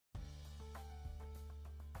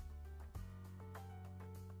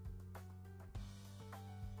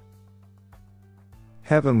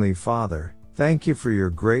Heavenly Father, thank you for your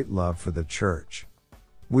great love for the church.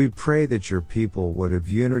 We pray that your people would have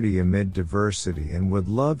unity amid diversity and would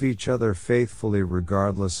love each other faithfully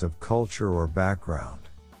regardless of culture or background.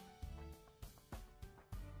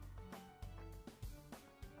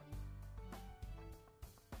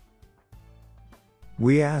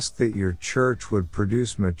 We ask that your church would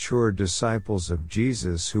produce mature disciples of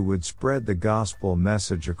Jesus who would spread the gospel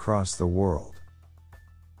message across the world.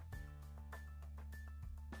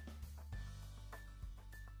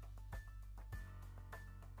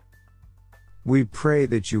 We pray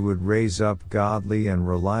that you would raise up godly and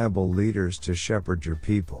reliable leaders to shepherd your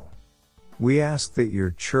people. We ask that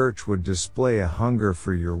your church would display a hunger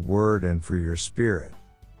for your word and for your spirit.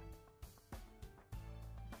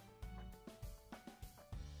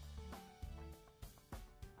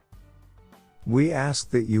 We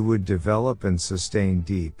ask that you would develop and sustain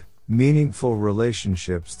deep, meaningful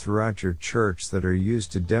relationships throughout your church that are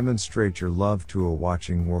used to demonstrate your love to a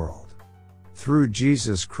watching world. Through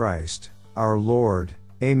Jesus Christ, our Lord,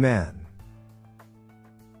 Amen.